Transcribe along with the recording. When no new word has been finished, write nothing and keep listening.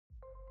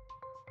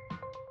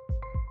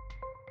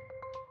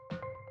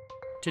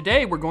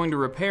Today we're going to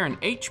repair an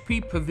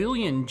HP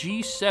Pavilion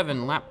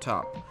G7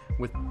 laptop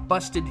with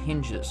busted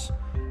hinges,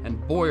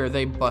 and boy are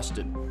they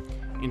busted.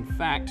 In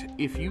fact,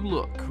 if you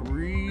look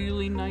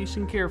really nice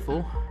and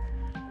careful,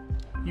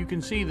 you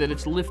can see that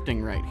it's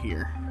lifting right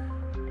here.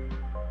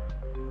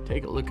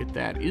 Take a look at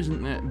that.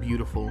 Isn't that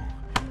beautiful?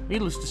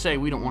 Needless to say,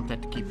 we don't want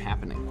that to keep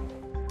happening.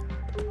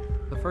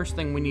 The first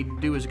thing we need to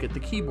do is get the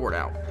keyboard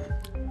out.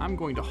 I'm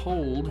going to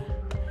hold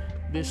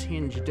this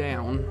hinge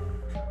down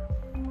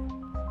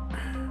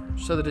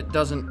so that it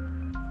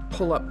doesn't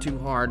pull up too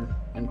hard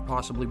and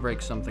possibly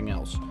break something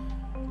else.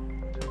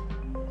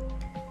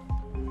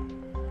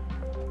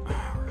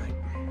 Alright.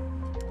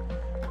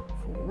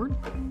 Forward.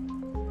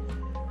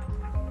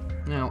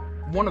 Now,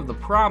 one of the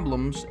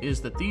problems is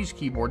that these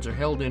keyboards are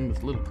held in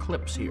with little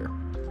clips here.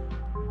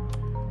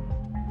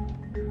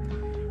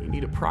 You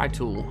need a pry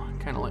tool,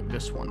 kind of like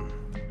this one.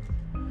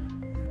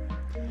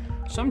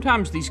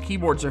 Sometimes these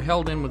keyboards are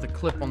held in with a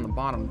clip on the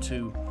bottom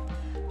too,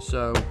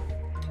 so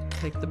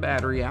take the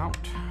battery out,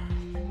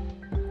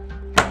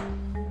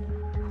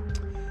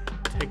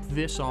 take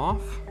this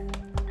off,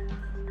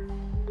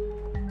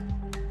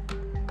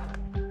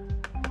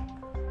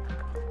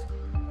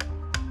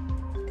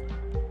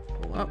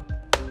 pull up.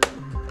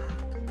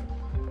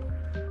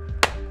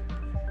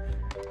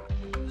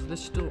 Is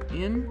this still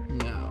in?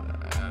 No,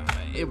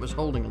 it was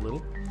holding a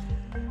little.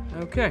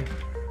 Okay.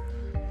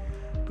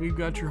 You've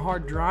got your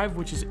hard drive,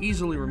 which is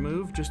easily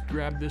removed. Just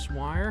grab this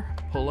wire,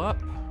 pull up,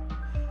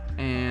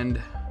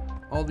 and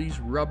all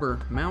these rubber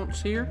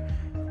mounts here,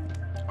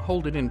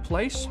 hold it in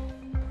place.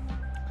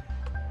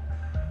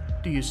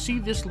 Do you see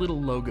this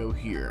little logo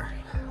here?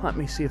 Let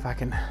me see if I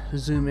can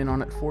zoom in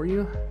on it for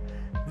you.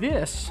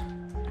 This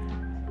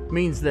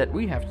means that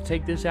we have to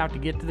take this out to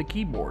get to the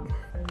keyboard.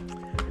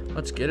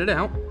 Let's get it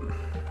out.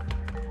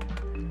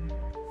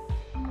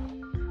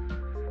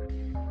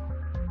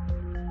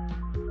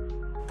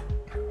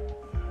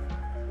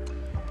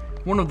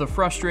 One of the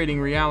frustrating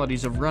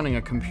realities of running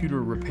a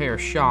computer repair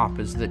shop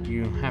is that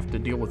you have to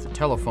deal with the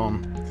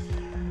telephone.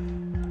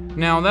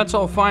 Now, that's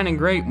all fine and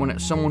great when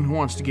it's someone who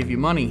wants to give you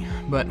money,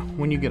 but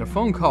when you get a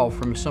phone call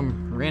from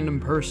some random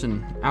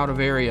person out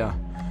of area,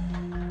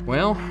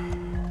 well,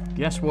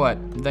 guess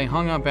what? They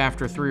hung up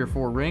after 3 or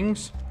 4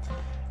 rings,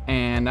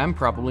 and I'm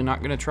probably not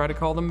going to try to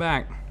call them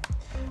back,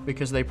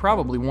 because they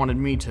probably wanted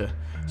me to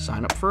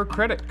sign up for a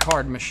credit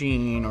card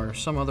machine or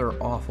some other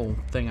awful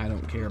thing I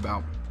don't care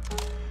about.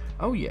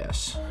 Oh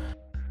yes.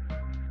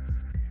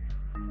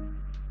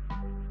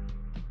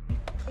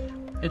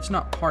 It's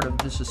not part of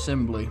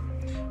Disassembly.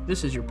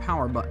 This is your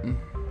power button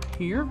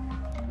here.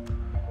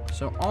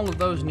 So all of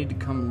those need to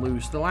come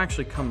loose. They'll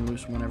actually come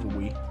loose whenever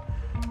we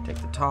take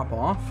the top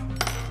off.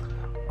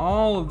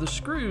 All of the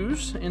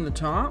screws in the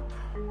top,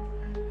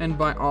 and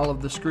by all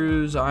of the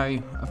screws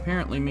I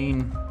apparently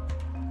mean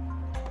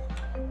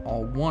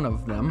all one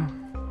of them.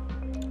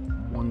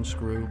 One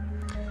screw.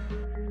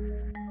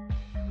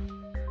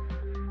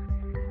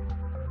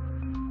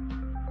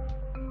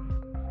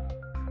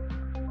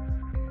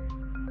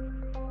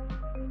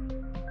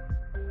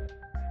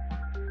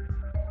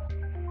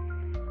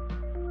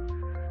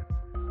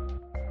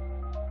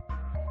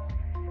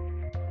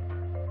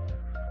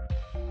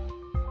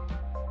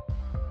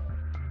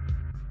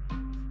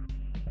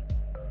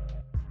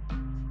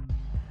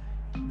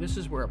 This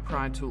is where a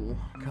pry tool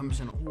comes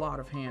in a lot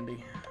of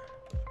handy.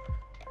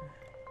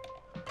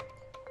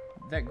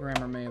 That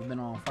grammar may have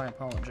been off, I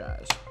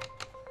apologize.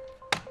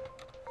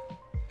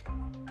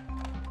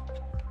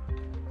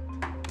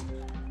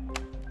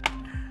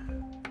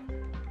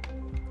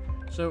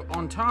 So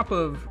on top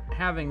of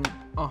having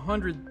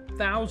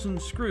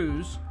 100,000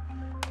 screws,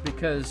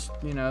 because,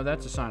 you know,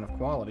 that's a sign of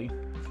quality,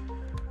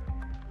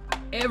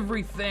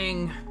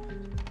 everything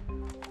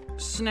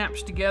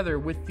snaps together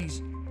with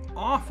these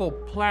awful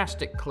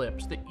plastic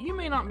clips that you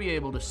may not be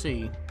able to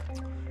see,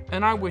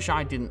 and I wish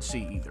I didn't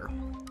see either.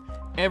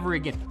 Ever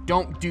again,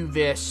 don't do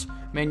this.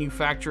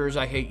 Manufacturers,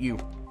 I hate you.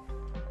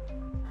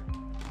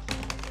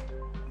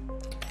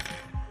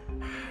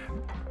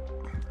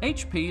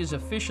 HP is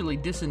officially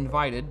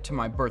disinvited to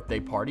my birthday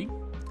party,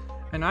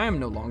 and I am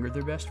no longer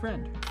their best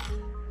friend.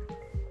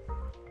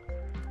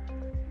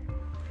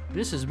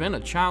 This has been a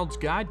child's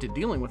guide to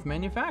dealing with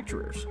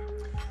manufacturers.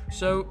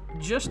 So,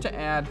 just to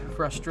add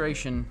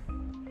frustration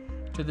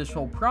to this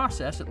whole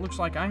process, it looks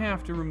like I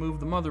have to remove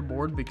the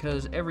motherboard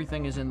because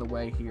everything is in the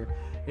way here.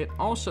 It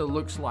also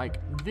looks like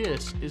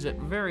this is at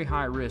very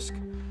high risk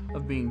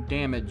of being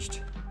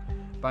damaged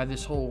by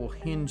this whole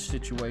hinge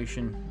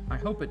situation. I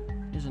hope it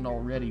isn't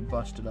already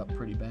busted up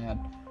pretty bad.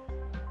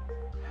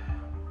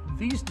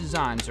 These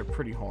designs are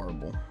pretty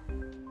horrible.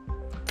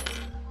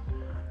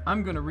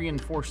 I'm going to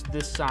reinforce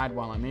this side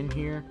while I'm in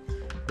here,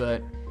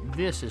 but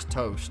this is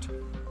toast.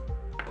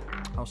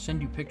 I'll send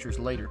you pictures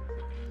later.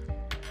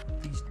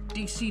 These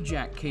DC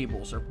jack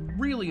cables are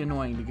really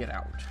annoying to get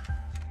out.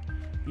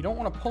 You don't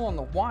want to pull on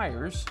the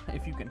wires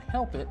if you can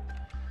help it,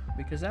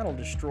 because that'll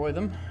destroy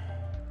them.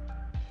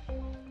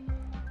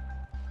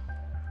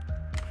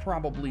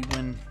 Probably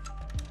when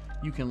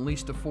you can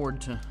least afford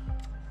to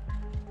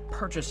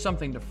purchase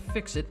something to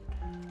fix it.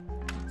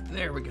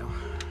 There we go.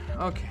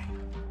 Okay.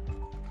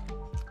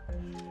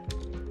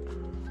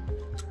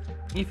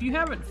 If you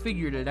haven't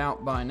figured it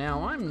out by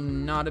now,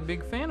 I'm not a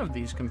big fan of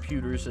these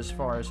computers as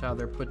far as how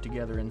they're put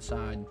together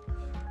inside.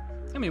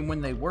 I mean, when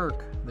they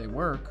work, they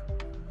work.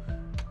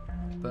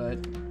 But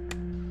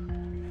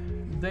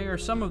they are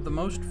some of the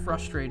most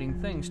frustrating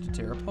things to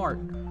tear apart.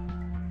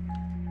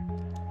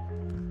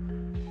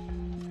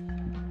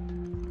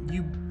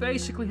 You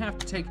basically have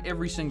to take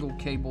every single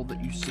cable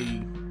that you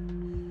see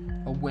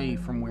away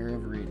from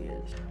wherever it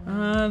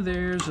is.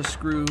 There's a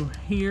screw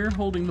here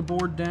holding the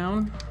board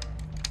down.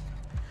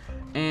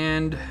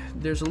 And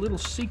there's a little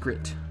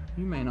secret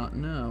you may not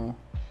know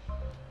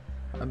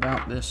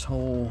about this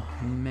whole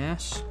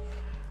mess.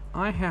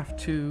 I have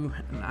to,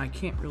 and I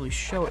can't really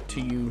show it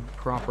to you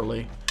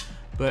properly,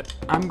 but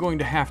I'm going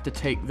to have to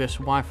take this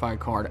Wi-Fi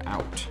card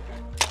out.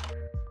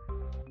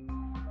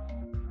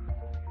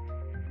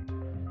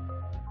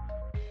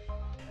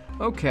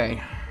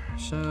 Okay,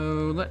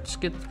 so let's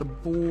get the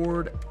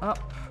board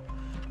up.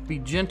 Be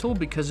gentle,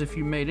 because if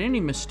you made any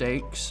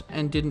mistakes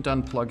and didn't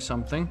unplug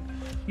something,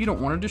 you don't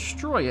want to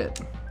destroy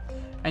it.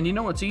 And you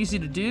know what's easy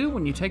to do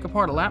when you take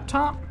apart a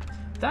laptop?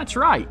 That's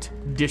right,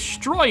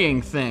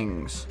 destroying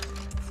things.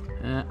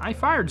 I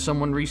fired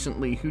someone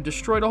recently who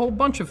destroyed a whole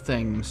bunch of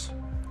things.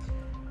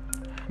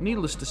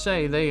 Needless to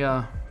say, they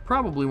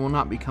probably will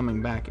not be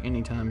coming back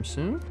anytime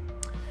soon.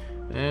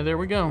 There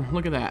we go,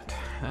 look at that.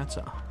 That's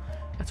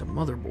a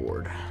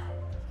motherboard.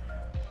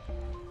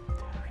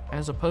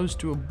 As opposed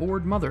to a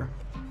board mother.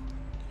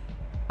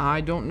 I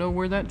don't know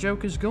where that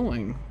joke is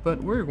going,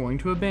 but we're going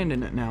to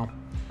abandon it now.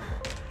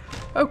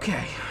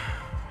 Okay,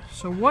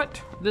 so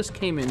what this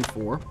came in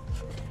for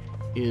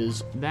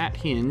is that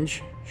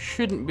hinge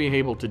shouldn't be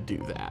able to do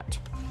that.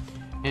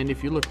 And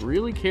if you look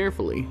really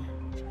carefully,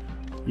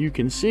 you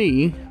can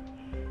see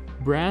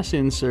brass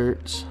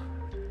inserts.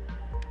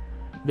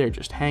 They're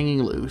just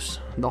hanging loose.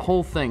 The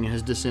whole thing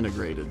has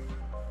disintegrated.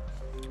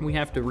 We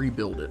have to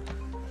rebuild it.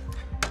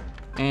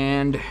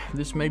 And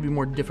this may be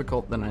more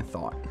difficult than I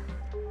thought.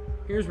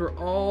 Here's where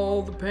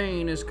all the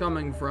pain is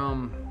coming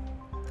from.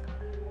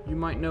 You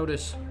might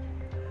notice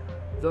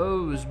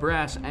those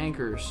brass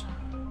anchors.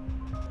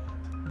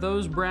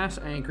 Those brass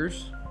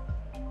anchors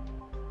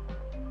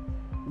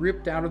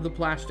ripped out of the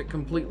plastic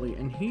completely.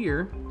 And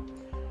here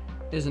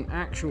is an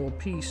actual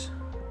piece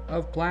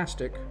of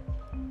plastic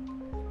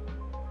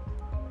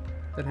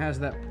that has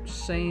that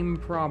same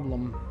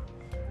problem.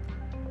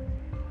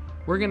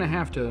 We're gonna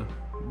have to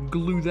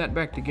glue that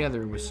back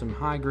together with some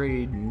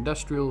high-grade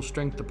industrial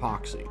strength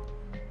epoxy.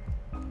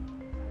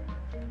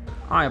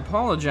 I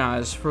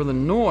apologize for the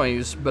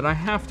noise, but I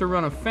have to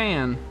run a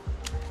fan.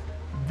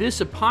 This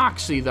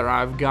epoxy that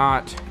I've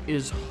got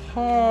is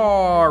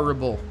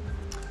horrible.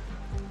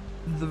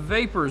 The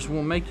vapors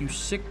will make you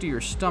sick to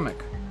your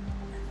stomach.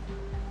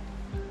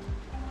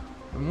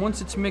 And once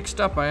it's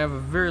mixed up, I have a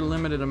very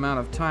limited amount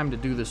of time to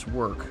do this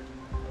work.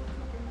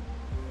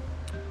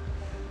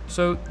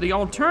 So the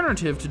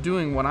alternative to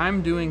doing what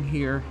I'm doing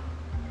here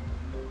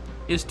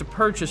is to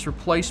purchase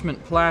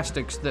replacement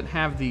plastics that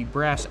have the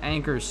brass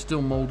anchors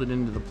still molded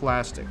into the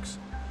plastics.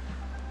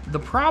 The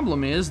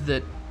problem is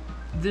that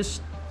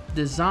this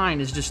design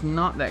is just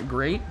not that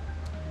great,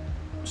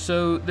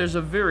 so there's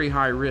a very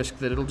high risk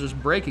that it'll just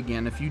break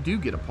again if you do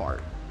get a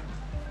part.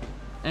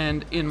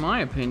 And in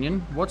my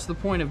opinion, what's the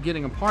point of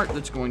getting a part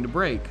that's going to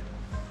break?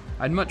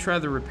 I'd much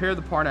rather repair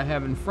the part I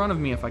have in front of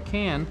me if I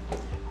can,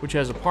 which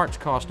has a parts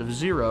cost of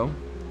 0.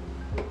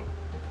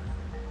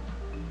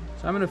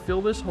 So I'm going to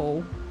fill this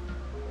hole.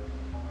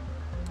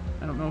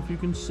 I don't know if you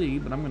can see,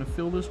 but I'm going to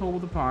fill this hole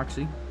with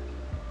epoxy.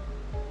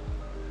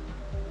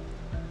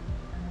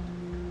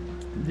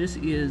 This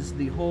is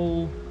the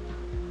hole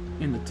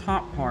in the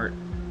top part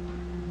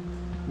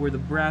where the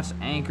brass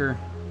anchor.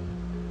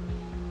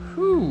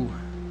 Whew!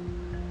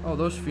 Oh,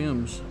 those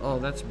fumes. Oh,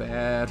 that's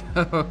bad.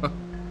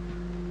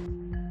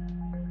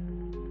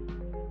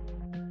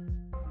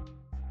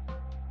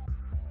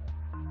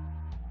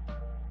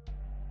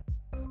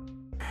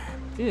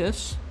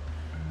 This,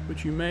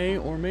 which you may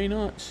or may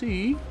not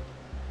see,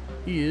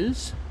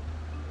 is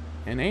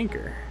an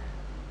anchor.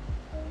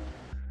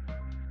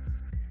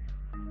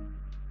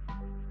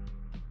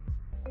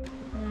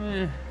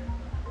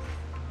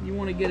 You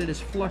want to get it as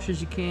flush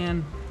as you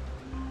can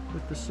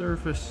with the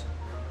surface.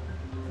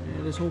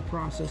 Yeah, this whole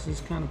process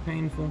is kind of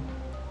painful.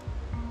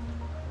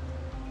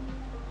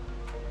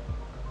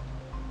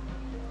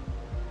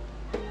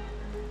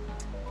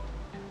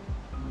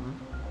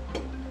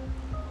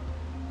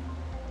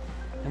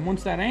 And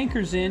once that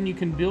anchor's in, you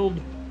can build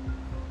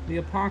the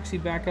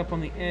epoxy back up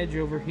on the edge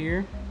over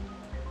here.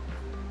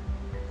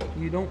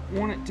 You don't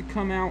want it to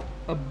come out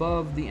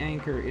above the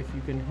anchor if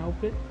you can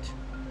help it,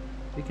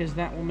 because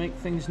that will make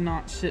things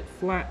not sit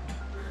flat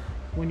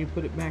when you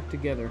put it back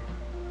together.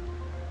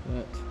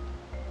 But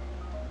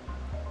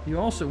you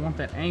also want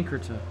that anchor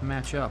to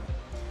match up.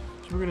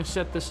 So we're going to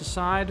set this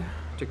aside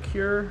to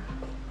cure.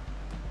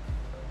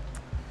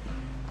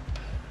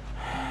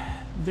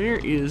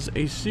 There is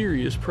a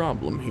serious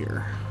problem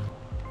here.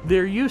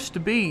 there used to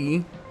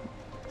be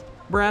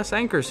brass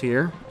anchors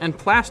here and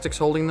plastics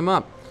holding them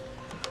up.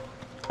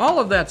 All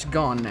of that's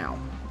gone now.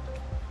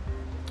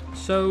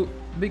 So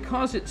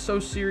because it's so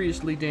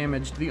seriously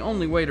damaged, the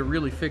only way to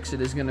really fix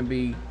it is going to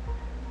be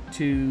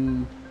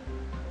to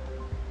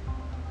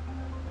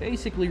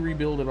basically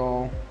rebuild it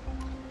all.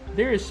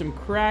 There is some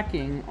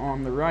cracking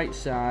on the right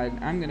side.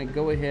 I'm going to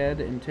go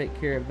ahead and take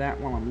care of that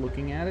while I'm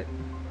looking at it.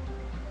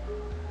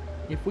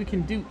 If we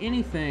can do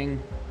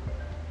anything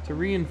to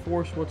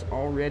reinforce what's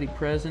already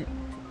present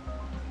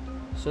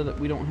so that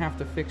we don't have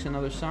to fix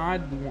another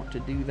side, we want to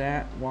do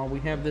that while we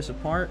have this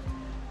apart,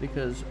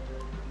 because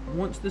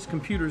once this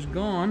computer's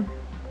gone,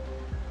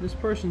 this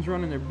person's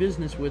running their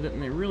business with it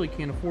and they really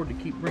can't afford to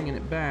keep bringing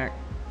it back,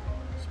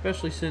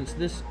 especially since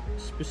this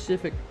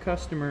specific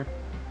customer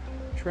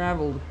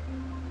traveled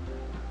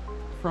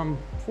from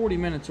 40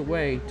 minutes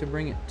away to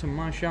bring it to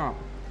my shop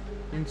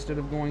instead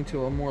of going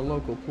to a more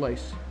local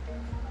place.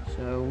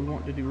 So we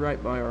want to do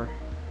right by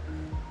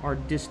our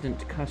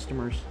distant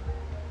customers,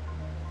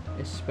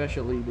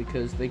 especially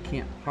because they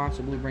can't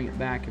possibly bring it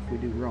back if we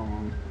do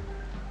wrong.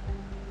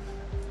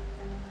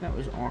 That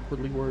was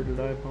awkwardly worded,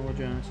 I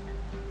apologize.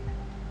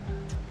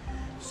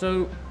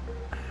 So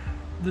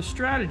the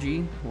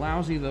strategy,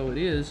 lousy though it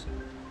is,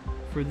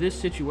 for this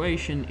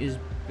situation is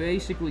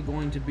basically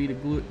going to be to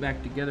glue it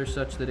back together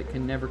such that it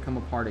can never come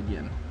apart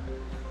again.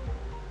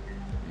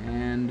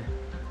 And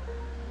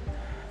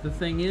the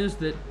thing is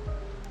that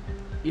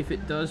if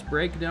it does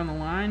break down the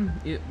line,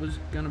 it was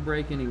gonna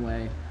break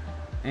anyway,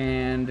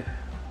 and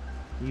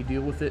you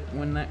deal with it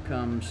when that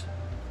comes.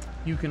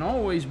 You can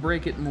always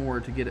break it more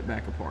to get it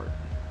back apart,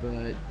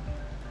 but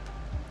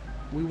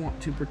we want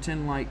to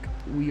pretend like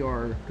we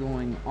are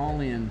going all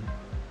in.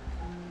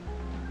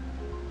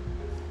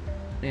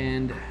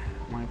 And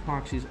my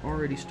epoxy is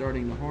already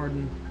starting to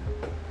harden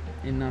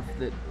enough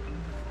that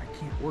I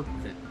can't work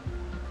with it.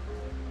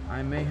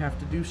 I may have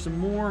to do some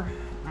more.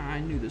 I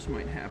knew this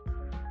might happen.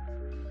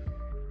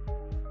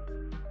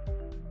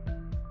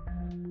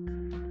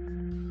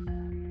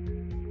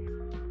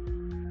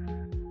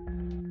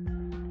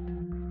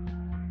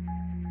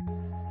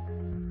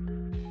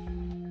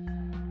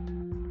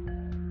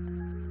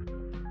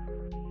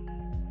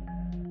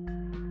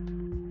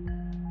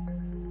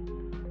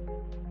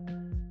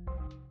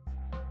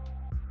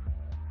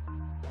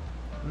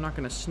 I'm not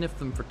going to sniff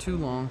them for too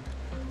long,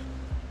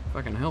 if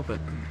I can help it.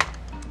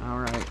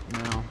 Alright,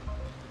 now,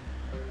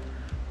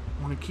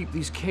 I want to keep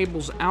these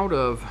cables out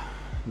of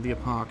the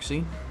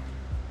epoxy.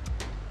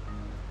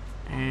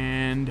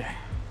 And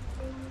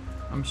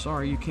I'm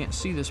sorry you can't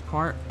see this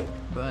part,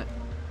 but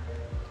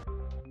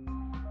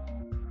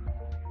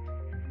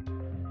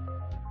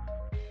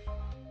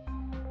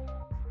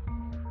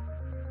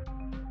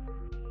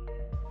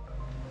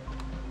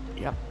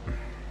yep.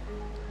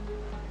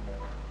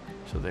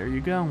 So there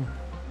you go.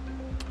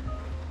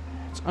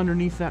 It's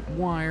underneath that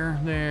wire.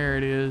 There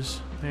it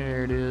is.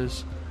 There it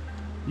is.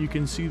 You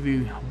can see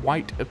the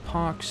white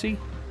epoxy.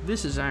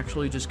 This is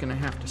actually just going to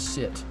have to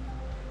sit.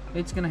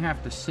 It's going to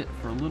have to sit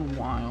for a little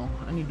while.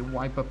 I need to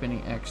wipe up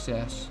any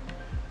excess.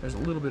 There's a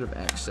little bit of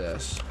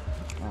excess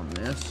on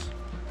this.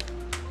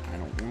 I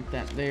don't want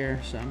that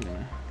there, so I'm going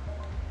to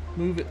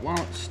move it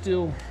while it's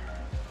still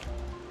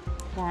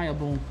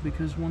pliable,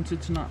 because once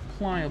it's not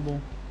pliable,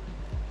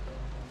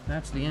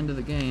 that's the end of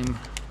the game.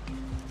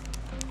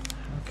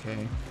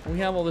 Okay, we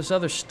have all this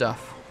other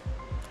stuff.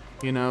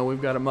 You know,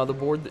 we've got a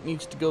motherboard that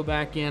needs to go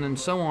back in and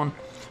so on.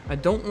 I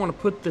don't want to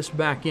put this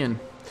back in,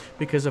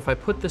 because if I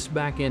put this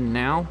back in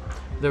now,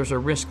 there's a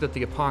risk that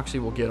the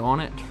epoxy will get on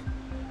it,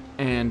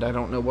 and I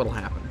don't know what'll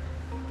happen.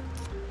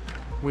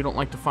 We don't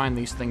like to find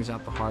these things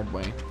out the hard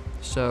way.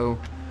 So,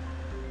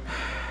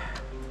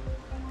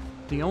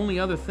 the only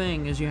other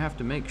thing is you have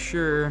to make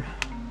sure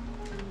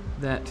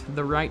that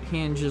the right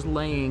hinge is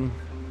laying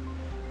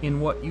in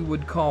what you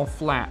would call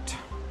flat.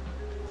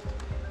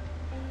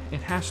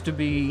 It has to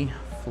be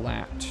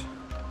flat.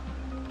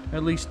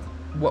 At least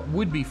what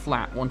would be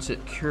flat once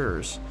it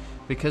cures,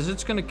 because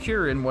it's going to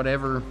cure in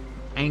whatever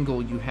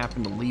angle you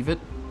happen to leave it.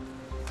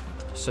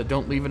 So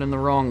don't leave it in the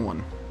wrong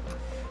one,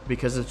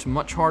 because it's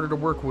much harder to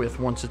work with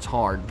once it's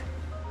hard.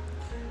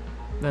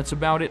 That's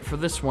about it for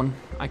this one.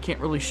 I can't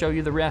really show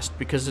you the rest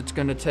because it's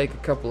going to take a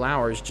couple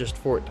hours just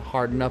for it to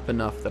harden up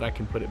enough that I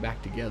can put it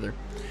back together.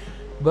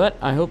 But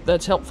I hope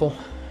that's helpful.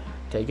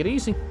 Take it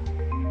easy.